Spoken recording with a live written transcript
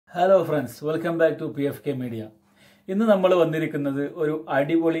Hello friends, welcome back to PFK media. ഇന്ന് നമ്മൾ വന്നിരിക്കുന്നത് ഒരു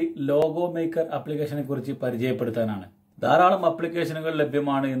അടിപൊളി ലോഗോ മേക്കർ ആപ്ലിക്കേഷനെ കുറിച്ച് പരിചയപ്പെടുത്താനാണ്. ധാരാളം ആപ്ലിക്കേഷനുകൾ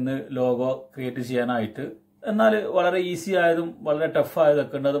ലഭ്യമാണ് ഇന്ന് ലോഗോ ക്രിയേറ്റ് ചെയ്യാനായിട്ട്. എന്നാൽ വളരെ ഈസി ആയതും വളരെ ടഫ്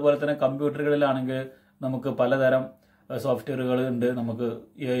ആയതൊക്കെ ഉണ്ട്. അതുപോലെ തന്നെ കമ്പ്യൂട്ടറുകളിലാണെങ്കിൽ നമുക്ക് പലതരം സോഫ്റ്റ്വെയറുകൾ ഉണ്ട്. നമുക്ക്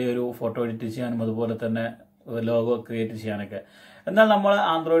ഈ ഒരു ഫോട്ടോ എഡിറ്റ് ചെയ്യാനും അതുപോലെ തന്നെ ലോഗോ ക്രിയേറ്റ് ചെയ്യാനൊക്കെ. എന്നാൽ നമ്മൾ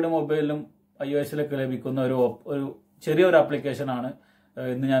ആൻഡ്രോയിഡ് മൊബൈലിലും iOS-ലൊക്കെ ലഭിക്കുന്ന ഒരു ചെറിയൊരു ആപ്ലിക്കേഷനാണ്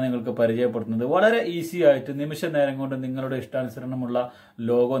ഇന്ന് ഞാൻ നിങ്ങൾക്ക് പരിചയപ്പെടുത്തുന്നത്. വളരെ ഈസി ആയിട്ട് നിമിഷ നേരം കൊണ്ട് നിങ്ങളുടെ ഇഷ്ടാനുസരണമുള്ള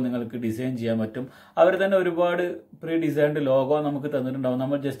ലോഗോ നിങ്ങൾക്ക് ഡിസൈൻ ചെയ്യാൻ പറ്റും. അവർ തന്നെ ഒരുപാട് പ്രീ ഡിസൈൻഡ് ലോഗോ നമുക്ക് തന്നിട്ടുണ്ടാവും.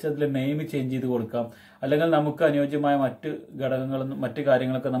 നമ്മൾ ജസ്റ്റ് അതിൽ നെയിം ചേഞ്ച് ചെയ്ത് കൊടുക്കാം. അല്ലെങ്കിൽ നമുക്ക് അനുയോജ്യമായ മറ്റ് ഘടകങ്ങളും മറ്റു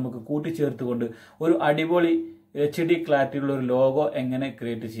കാര്യങ്ങളൊക്കെ നമുക്ക് കൂട്ടിച്ചേർത്തുകൊണ്ട് ഒരു അടിപൊളി HD ക്ലാരിറ്റിയുള്ള ഒരു ലോഗോ എങ്ങനെ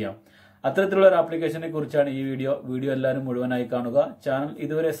ക്രിയേറ്റ് ചെയ്യാം. അത്തരത്തിലുള്ള ഒരു ആപ്ലിക്കേഷനെ കുറിച്ചാണ് ഈ വീഡിയോ എല്ലാവരും മുഴുവനായി കാണുക. ചാനൽ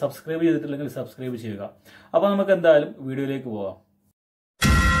ഇതുവരെ സബ്സ്ക്രൈബ് ചെയ്തിട്ടില്ലെങ്കിൽ സബ്സ്ക്രൈബ് ചെയ്യുക. അപ്പോൾ നമുക്ക് എന്തായാലും വീഡിയോയിലേക്ക് പോകാം.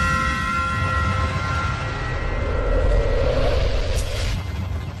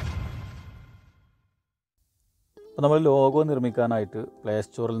 അപ്പോൾ നമ്മൾ ലോഗോ നിർമ്മിക്കാനായിട്ട് പ്ലേ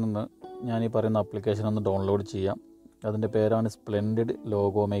സ്റ്റോറിൽ നിന്ന് ഞാൻ ഈ പറയുന്ന ആപ്ലിക്കേഷൻ ഒന്ന് ഡൗൺലോഡ് ചെയ്യാം. അതിൻ്റെ പേരാണ് സ്പ്ലെൻഡിഡ്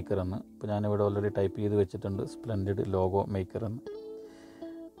ലോഗോ മേക്കർ എന്ന്. ഇപ്പോൾ ഞാനിവിടെ ഓൾറെഡി ടൈപ്പ് ചെയ്ത് വെച്ചിട്ടുണ്ട്, സ്പ്ലെൻഡിഡ് ലോഗോ മേക്കർ എന്ന്.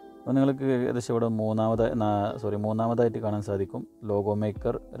 അപ്പോൾ നിങ്ങൾക്ക് ഏകദേശം ഇവിടെ മൂന്നാമതായിട്ട് കാണാൻ സാധിക്കും logo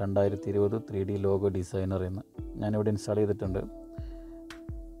maker 2020 3D logo designer എന്ന്. ഞാനിവിടെ ഇൻസ്റ്റാൾ ചെയ്തിട്ടുണ്ട്.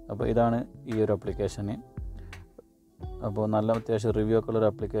 അപ്പോൾ ഇതാണ് ഈ ഒരു ആപ്ലിക്കേഷന്. അപ്പോൾ നല്ല അത്യാവശ്യം റിവ്യൂ ഒക്കെ ഉള്ളൊരു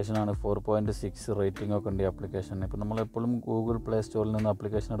ആപ്ലിക്കേഷനാണ്. 4.6 റേറ്റിംഗ് ഒക്കെ ഉണ്ട് ഈ ആപ്ലിക്കേഷന്. ഇപ്പോൾ നമ്മളെപ്പോഴും ഗൂഗിൾ പ്ലേ സ്റ്റോറിൽ നിന്ന്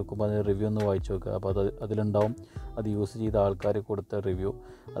ആപ്ലിക്കേഷൻ എടുക്കുമ്പോൾ അതിൻ്റെ റിവ്യൂ ഒന്ന് വായിച്ച് നോക്കുക. അപ്പോൾ അതിലുണ്ടാവും അത് യൂസ് ചെയ്ത ആൾക്കാർ കൊടുത്ത റിവ്യൂ.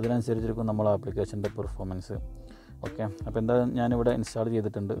 അതിനനുസരിച്ചിരിക്കും നമ്മൾ ആപ്ലിക്കേഷൻ്റെ പെർഫോമൻസ്. ഓക്കെ, അപ്പോൾ എന്തായാലും ഞാനിവിടെ ഇൻസ്റ്റാൾ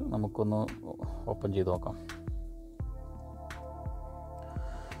ചെയ്തിട്ടുണ്ട്. നമുക്കൊന്ന് ഓപ്പൺ ചെയ്ത് നോക്കാം.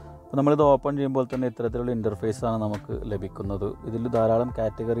 അപ്പോൾ നമ്മളിത് ഓപ്പൺ ചെയ്യുമ്പോൾ തന്നെ ഇത്തരത്തിലുള്ള ഇൻ്റർഫേസാണ് നമുക്ക് ലഭിക്കുന്നത്. ഇതിൽ ധാരാളം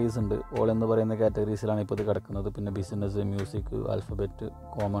കാറ്റഗറീസ് ഉണ്ട്. ഓൾ എന്ന് പറയുന്ന കാറ്റഗറീസിലാണ് ഇപ്പോൾ ഇത് കിടക്കുന്നത്. പിന്നെ business, music, alphabet,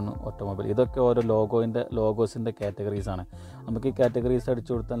 common, automobile, ഇതൊക്കെ ഓരോ ലോഗോസിൻ്റെ കാറ്റഗറീസാണ്. നമുക്ക് ഈ കാറ്റഗറീസ്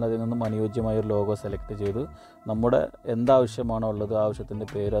അടിച്ചു കൊടുത്താൽ അതിൽ നിന്നും അനുയോജ്യമായ ഒരു ലോഗോ സെലക്ട് ചെയ്ത് നമ്മുടെ എന്താവശ്യമാണോ ഉള്ളത് ആവശ്യത്തിൻ്റെ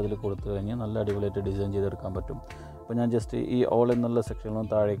പേര് അതിൽ കൊടുത്തു കഴിഞ്ഞാൽ നല്ല അടിപൊളിയായിട്ട് ഡിസൈൻ ചെയ്തെടുക്കാൻ പറ്റും. അപ്പോൾ ഞാൻ ജസ്റ്റ് ഈ ഓൾ എന്നുള്ള സെക്ഷനിൽ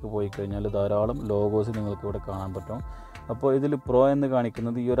താഴേക്ക് പോയി കഴിഞ്ഞാൽ ധാരാളം ലോഗോസ് നിങ്ങൾക്ക് ഇവിടെ കാണാൻ പറ്റും. അപ്പോൾ ഇതിൽ പ്രോ എന്ന്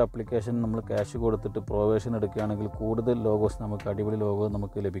കാണിക്കുന്നത് ഈ ഒരു ആപ്ലിക്കേഷൻ നമ്മൾ ക്യാഷ് കൊടുത്തിട്ട് പ്രോ വേർഷൻ എടുക്കുകയാണെങ്കിൽ കൂടുതൽ ലോഗോസ് നമുക്ക് അടിപൊളി ലോഗോ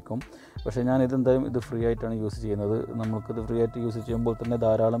നമുക്ക് ലഭിക്കും. പക്ഷേ ഞാൻ ഇതെന്തായാലും ഇത് ഫ്രീ ആയിട്ടാണ് യൂസ് ചെയ്യുന്നത്. നമുക്കിത് ഫ്രീ ആയിട്ട് യൂസ് ചെയ്യുമ്പോൾ തന്നെ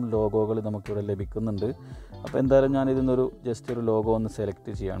ധാരാളം ലോഗോകൾ നമുക്കിവിടെ ലഭിക്കുന്നുണ്ട്. അപ്പോൾ എന്തായാലും ഞാൻ ഇതിന്നൊരു ജസ്റ്റ് ഒരു ലോഗോ ഒന്ന് സെലക്ട്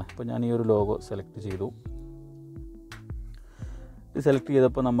ചെയ്യുകയാണ്. അപ്പോൾ ഞാൻ ഈ ഒരു ലോഗോ സെലക്ട് ചെയ്തു. ഇത് സെലക്ട്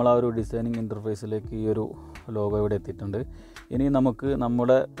ചെയ്തപ്പോൾ നമ്മൾ ആ ഒരു ഡിസൈനിങ് ഇൻ്റർഫേസിലേക്ക് ഈ ഒരു ലോഗോ ഇവിടെ എത്തിയിട്ടുണ്ട്. ഇനി നമുക്ക്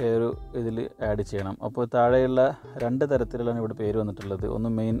നമ്മുടെ പേര് ഇതിൽ ആഡ് ചെയ്യണം. അപ്പോൾ താഴെയുള്ള 2 തരത്തിലാണ് ഇവിടെ പേര് വന്നിട്ടുള്ളത്. ഒന്ന്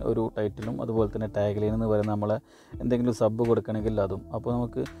മെയിൻ ഒരു ടൈറ്റിലും അതുപോലെ തന്നെ ടാഗ് ലൈൻ എന്ന് പറയുന്ന നമ്മളെ എന്തെങ്കിലും സബ് കൊടുക്കണമെങ്കിൽ അതും. അപ്പോൾ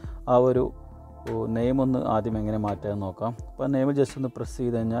നമുക്ക് ആ ഒരു നെയിം ഒന്ന് ആദ്യം എങ്ങനെ മാറ്റാമെന്ന് നോക്കാം. അപ്പോൾ ആ നെയിം ജസ്റ്റ് ഒന്ന് പ്രസ്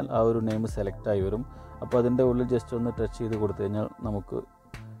ചെയ്ത് കഴിഞ്ഞാൽ ആ ഒരു നെയിം സെലക്റ്റായി വരും. അപ്പോൾ അതിൻ്റെ ഉള്ളിൽ ജസ്റ്റ് ഒന്ന് ടച്ച് ചെയ്ത് കൊടുത്തു കഴിഞ്ഞാൽ നമുക്ക്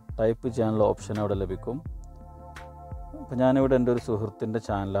ടൈപ്പ് ചെയ്യാനുള്ള ഓപ്ഷൻ അവിടെ ലഭിക്കും. അപ്പോൾ ഞാനിവിടെ എൻ്റെ ഒരു സുഹൃത്തിൻ്റെ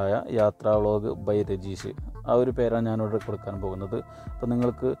ചാനലായ യാത്രാ വ്ളോഗ് ബൈ രജീഷ്, ആ ഒരു പേരാണ് ഞാനിവിടെ കൊടുക്കാൻ പോകുന്നത്. അപ്പോൾ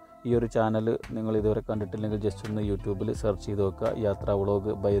നിങ്ങൾക്ക് ഈ ഒരു ചാനൽ നിങ്ങൾ ഇതുവരെ കണ്ടിട്ടില്ലെങ്കിൽ ജസ്റ്റ് ഒന്ന് യൂട്യൂബിൽ സെർച്ച് ചെയ്ത് നോക്കുക, യാത്രാ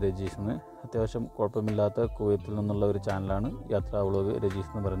വ്ളോഗ് ബൈ രജീഷ് എന്ന്. അത്യാവശ്യം കുഴപ്പമില്ലാത്ത കുവൈത്തിൽ നിന്നുള്ള ഒരു ചാനലാണ് യാത്രാ വ്ളോഗ് രജീഷ്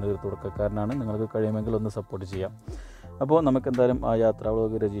എന്ന് പറയുന്നത്. ഒരു തുടക്കക്കാരനാണ്. നിങ്ങൾക്ക് കഴിയുമെങ്കിൽ ഒന്ന് സപ്പോർട്ട് ചെയ്യാം. അപ്പോൾ നമുക്ക് എന്തായാലും ആ യാത്രാ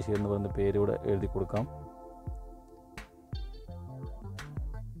വ്ളോഗ് രജീഷ് എന്ന് പറയുന്ന പേര് ഇവിടെ എഴുതി കൊടുക്കാം.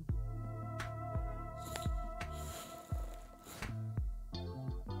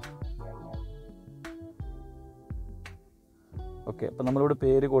 ഓക്കെ, അപ്പോൾ നമ്മളിവിടെ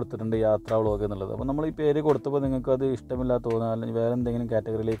പേര് കൊടുത്തിട്ടുണ്ട് യാത്രാ വ്ളോഗ് എന്നുള്ളത്. അപ്പോൾ നമ്മൾ ഈ പേര് കൊടുത്തപ്പോൾ നിങ്ങൾക്ക് അത് ഇഷ്ടമില്ലാത്ത തോന്നുക, അല്ലെങ്കിൽ വേറെ എന്തെങ്കിലും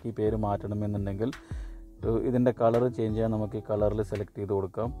കാറ്റഗറിയിലേക്ക് ഈ പേര് മാറ്റണമെന്നുണ്ടെങ്കിൽ ഇതിൻ്റെ കളർ ചേഞ്ച് ചെയ്യാൻ നമുക്ക് ഈ കളറിൽ സെലക്ട് ചെയ്ത്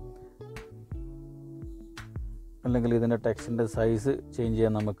കൊടുക്കാം. അല്ലെങ്കിൽ ഇതിൻ്റെ ടെക്സ്റ്റിൻ്റെ സൈസ് ചേഞ്ച്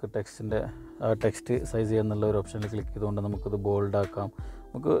ചെയ്യാൻ നമുക്ക് ടെക്സ്റ്റ് സൈസ് ചെയ്യാന്നുള്ള ഒരു ഓപ്ഷനിൽ ക്ലിക്ക് ചെയ്തുകൊണ്ട് നമുക്കത് ബോൾഡാക്കാം.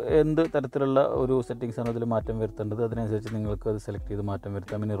 നമുക്ക് എന്ത് തരത്തിലുള്ള ഒരു സെറ്റിങ്സാണ് അതിൽ മാറ്റം വരുത്തേണ്ടത് അതിനനുസരിച്ച് നിങ്ങൾക്ക് അത് സെലക്ട് ചെയ്ത് മാറ്റം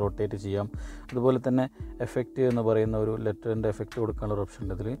വരുത്താം. ഇനി റൊട്ടേറ്റ് ചെയ്യാം. അതുപോലെ തന്നെ എഫക്റ്റ് എന്ന് പറയുന്ന ഒരു ലെറ്ററിൻ്റെ എഫക്റ്റ് കൊടുക്കാനുള്ള ഒരു ഓപ്ഷൻ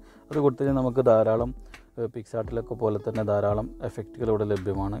ഉണ്ട് ഇതിൽ. അത് കൊടുത്തു കഴിഞ്ഞാൽ നമുക്ക് ധാരാളം പിക്സാർട്ടിലൊക്കെ പോലെ തന്നെ ധാരാളം എഫക്റ്റുകൾ ഇവിടെ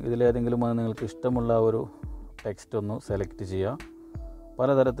ലഭ്യമാണ്. ഇതിലേതെങ്കിലും നിങ്ങൾക്ക് ഇഷ്ടമുള്ള ഒരു ടെക്സ്റ്റ് ഒന്ന് സെലക്ട് ചെയ്യുക.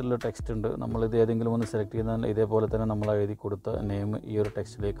 പലതരത്തിലുള്ള ടെക്സ്റ്റ് ഉണ്ട്. നമ്മളിത് ഏതെങ്കിലും ഒന്ന് സെലക്ട് ചെയ്താൽ ഇതേപോലെ തന്നെ നമ്മൾ എഴുതി കൊടുത്ത നെയിം ഈ ഒരു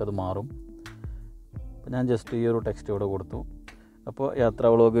ടെക്സ്റ്റിലേക്ക് അത് മാറും. അപ്പോൾ ഞാൻ ജസ്റ്റ് ഈ ഒരു ടെക്സ്റ്റ് ഇവിടെ കൊടുത്തു. അപ്പോൾ യാത്രാ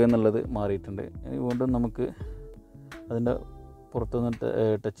വ്ളോഗ് എന്നുള്ളത് മാറിയിട്ടുണ്ട്. ഇനി വീണ്ടും നമുക്ക് അതിൻ്റെ പുറത്തുനിന്ന്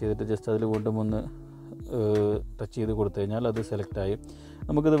ടച്ച് ചെയ്തിട്ട് ജസ്റ്റ് അതിൽ വീണ്ടും ഒന്ന് ടച്ച് ചെയ്ത് കൊടുത്തു കഴിഞ്ഞാൽ അത് സെലക്റ്റായി.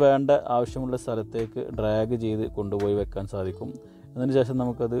 നമുക്കിത് വേണ്ട ആവശ്യമുള്ള സ്ഥലത്തേക്ക് ഡ്രാഗ് ചെയ്ത് കൊണ്ടുപോയി വെക്കാൻ സാധിക്കും. അതിനുശേഷം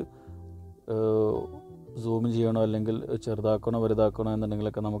നമുക്കത് സൂം ചെയ്യണോ അല്ലെങ്കിൽ ചെറുതാക്കണോ വലുതാക്കണോ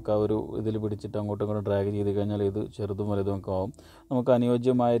എന്നുണ്ടെങ്കിലൊക്കെ നമുക്ക് ആ ഒരു ഇതിൽ പിടിച്ചിട്ട് അങ്ങോട്ടും ഇങ്ങോട്ടും ഡ്രാഗ് ചെയ്ത് കഴിഞ്ഞാൽ ഇത് ചെറുതും വലുതും ഒക്കെ ആവും. നമുക്ക്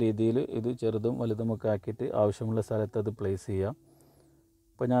അനുയോജ്യമായ രീതിയിൽ ഇത് ചെറുതും വലുതുമൊക്കെ ആക്കിയിട്ട് ആവശ്യമുള്ള സ്ഥലത്ത് അത് പ്ലേസ് ചെയ്യാം.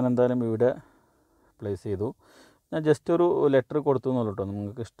 അപ്പോൾ ഞാൻ എന്തായാലും ഇവിടെ പ്ലേസ് ചെയ്തു. ഞാൻ ജസ്റ്റ് ഒരു ലെറ്റർ കൊടുത്തു എന്നുള്ളൂ കേട്ടോ.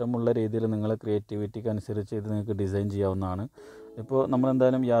 നിങ്ങൾക്ക് ഇഷ്ടമുള്ള രീതിയിൽ നിങ്ങളെ ക്രിയേറ്റിവിറ്റിക്ക് അനുസരിച്ച് ഇത് നിങ്ങൾക്ക് ഡിസൈൻ ചെയ്യാവുന്നതാണ്. ഇപ്പോൾ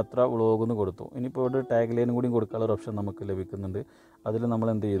നമ്മളെന്തായാലും യാത്ര വ്ളോഗ് എന്ന് കൊടുത്തു. ഇനിയിപ്പോൾ ഇവിടെ ടാഗ് ലൈനും കൂടി കൊടുക്കാനുള്ള ഓപ്ഷൻ നമുക്ക് ലഭിക്കുന്നുണ്ട്. അതിൽ നമ്മൾ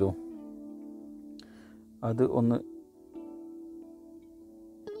എന്ത് ചെയ്തു, അത് ഒന്ന്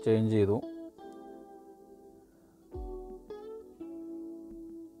ചേഞ്ച് ചെയ്തു.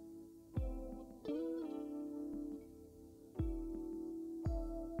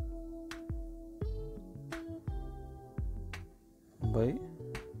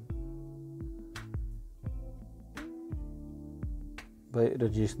 ബൈ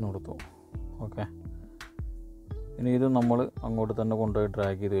രജീഷ് എന്ന് കൊടുത്തു. ഓക്കെ, ഇനി ഇത് നമ്മൾ അങ്ങോട്ട് തന്നെ കൊണ്ടുപോയി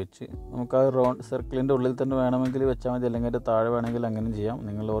ഡ്രാഗ് ചെയ്ത് വെച്ച് നമുക്ക് ആ റൗണ്ട് സർക്കിളിൻ്റെ ഉള്ളിൽ തന്നെ വേണമെങ്കിൽ വെച്ചാൽ മതി, അല്ലെങ്കിൽ അതിൻ്റെ താഴെ വേണമെങ്കിൽ അങ്ങനെ ചെയ്യാം.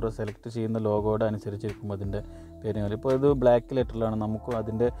 നിങ്ങൾ ഓരോ സെലക്ട് ചെയ്യുന്ന ലോഗോയുടെ അനുസരിച്ചിരിക്കും അതിൻ്റെ പേര്. ഇപ്പോൾ ഇത് ബ്ലാക്ക് ലെറ്ററിലാണ്. നമുക്ക്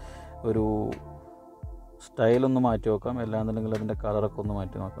അതിൻ്റെ ഒരു സ്റ്റൈലൊന്ന് മാറ്റി നോക്കാം, അല്ലാന്നുണ്ടെങ്കിൽ അതിൻ്റെ കളറൊക്കെ ഒന്ന്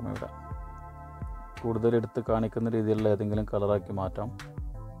മാറ്റി നോക്കാം. ഇവിടെ കൂടുതൽ എടുത്ത് കാണിക്കുന്ന രീതിയിലുള്ള ഏതെങ്കിലും കളറാക്കി മാറ്റാം.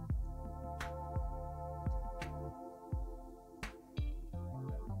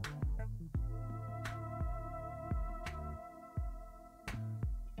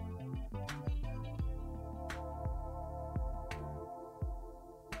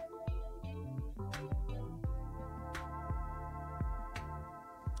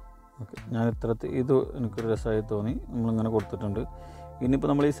 ഓക്കെ, ഞാൻ ഇത് എനിക്കൊരു രസമായി തോന്നി, നമ്മളിങ്ങനെ കൊടുത്തിട്ടുണ്ട്. ഇനിയിപ്പോൾ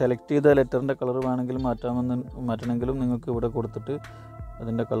നമ്മൾ ഈ സെലക്ട് ചെയ്ത ലെറ്ററിൻ്റെ കളർ വേണമെങ്കിൽ മാറ്റണമെങ്കിലും നിങ്ങൾക്ക് ഇവിടെ കൊടുത്തിട്ട്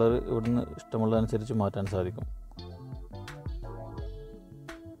അതിൻ്റെ കളർ ഇവിടുന്ന് ഇഷ്ടമുള്ളതനുസരിച്ച് മാറ്റാൻ സാധിക്കും.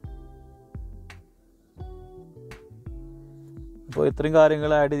 അപ്പോൾ ഇത്രയും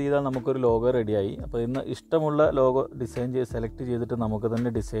കാര്യങ്ങൾ ആഡ് ചെയ്താൽ നമുക്കൊരു ലോഗോ റെഡിയായി. അപ്പോൾ ഇന്ന് ഇഷ്ടമുള്ള ലോഗോ സെലക്ട് ചെയ്തിട്ട് നമുക്ക് തന്നെ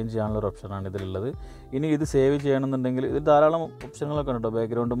ഡിസൈൻ ചെയ്യാനുള്ള ഒരു ഓപ്ഷനാണ് ഇതിലുള്ളത്. ഇനി ഇത് സേവ് ചെയ്യണമെന്നുണ്ടെങ്കിൽ ഇതിൽ ധാരാളം ഓപ്ഷനുകളൊക്കെ ഉണ്ട്.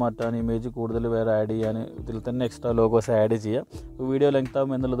 ബാക്ക്ഗ്രൗണ്ട് മാറ്റാൻ, ഇമേജ് കൂടുതൽ വേറെ ആഡ് ചെയ്യാൻ, ഇതിൽ തന്നെ എക്സ്ട്രാ ലോഗോസ് ആഡ് ചെയ്യാം. അപ്പോൾ വീഡിയോ ലെങ്ത്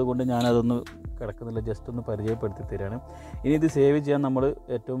ആകും എന്നുള്ളത് കൊണ്ട് ഞാനതൊന്ന് കിടക്കുന്നില്ല, ജസ്റ്റ് ഒന്ന് പരിചയപ്പെടുത്തി തരാണ്. ഇനി ഇത് സേവ് ചെയ്യാൻ നമ്മൾ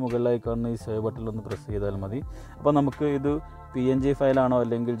ഏറ്റവും മുകളിലായി കാണുന്ന ഈ സേവ് ബട്ടണിലൊന്ന് പ്രസ് ചെയ്താൽ മതി. അപ്പോൾ നമുക്ക് ഇത് PNG ഫയലാണോ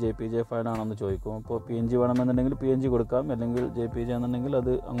അല്ലെങ്കിൽ JPG ഫയലാണോ എന്ന് ചോദിക്കും. അപ്പോൾ PNG വേണമെന്നുണ്ടെങ്കിൽ PNG കൊടുക്കാം, അല്ലെങ്കിൽ JPG എന്നുണ്ടെങ്കിൽ അത്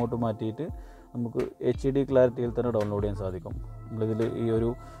അങ്ങോട്ട് മാറ്റിയിട്ട് നമുക്ക് HD ക്ലാരിറ്റിയിൽ തന്നെ ഡൗൺലോഡ് ചെയ്യാൻ സാധിക്കും. നമ്മളിതിൽ ഈ ഒരു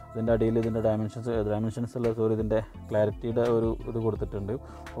ഇതിൻ്റെ അടിയിൽ ഇതിൻ്റെ ഇതിൻ്റെ ക്ലാരിറ്റിയുടെ ഒരു ഇത് കൊടുത്തിട്ടുണ്ട്.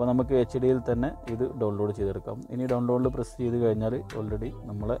 അപ്പോൾ നമുക്ക് HDയിൽ തന്നെ ഇത് ഡൗൺലോഡ് ചെയ്തെടുക്കാം. ഇനി ഡൗൺലോഡിൽ പ്രസ് ചെയ്ത് കഴിഞ്ഞാൽ ഓൾറെഡി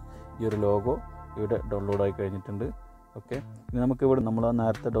നമ്മളെ ഈ ഒരു ലോഗോ ഇവിടെ ഡൗൺലോഡായി കഴിഞ്ഞിട്ടുണ്ട്. ഓക്കെ, ഇനി നമുക്കിവിടെ നമ്മൾ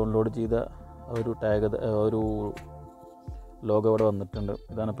നേരത്തെ ഡൗൺലോഡ് ചെയ്ത ഒരു ഒരു ലോഗോ ഇവിടെ വന്നിട്ടുണ്ട്.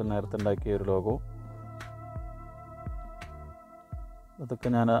 ഇതാണ് ഇപ്പോൾ നേരത്തെ ഉണ്ടാക്കിയ ഒരു ലോഗോ. അതൊക്കെ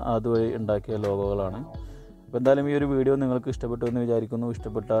ഞാൻ അതുവഴി ഉണ്ടാക്കിയ ലോഗോകളാണ്. അപ്പോൾ എന്തായാലും ഈ ഒരു വീഡിയോ നിങ്ങൾക്ക് ഇഷ്ടപ്പെട്ടു എന്ന് വിചാരിക്കുന്നു.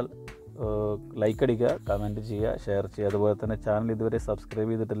 ഇഷ്ടപ്പെട്ടാൽ ലൈക്ക് അടിക്കുക, കമൻറ്റ് ചെയ്യുക, ഷെയർ ചെയ്യുക. അതുപോലെ തന്നെ ചാനൽ ഇതുവരെ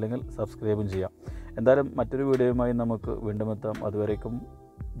സബ്സ്ക്രൈബ് ചെയ്തിട്ടില്ലെങ്കിൽ സബ്സ്ക്രൈബും ചെയ്യാം. എന്തായാലും മറ്റൊരു വീഡിയോയുമായി നമുക്ക് വീണ്ടും എത്താം. അതുവരേക്കും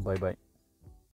ബൈ ബൈ.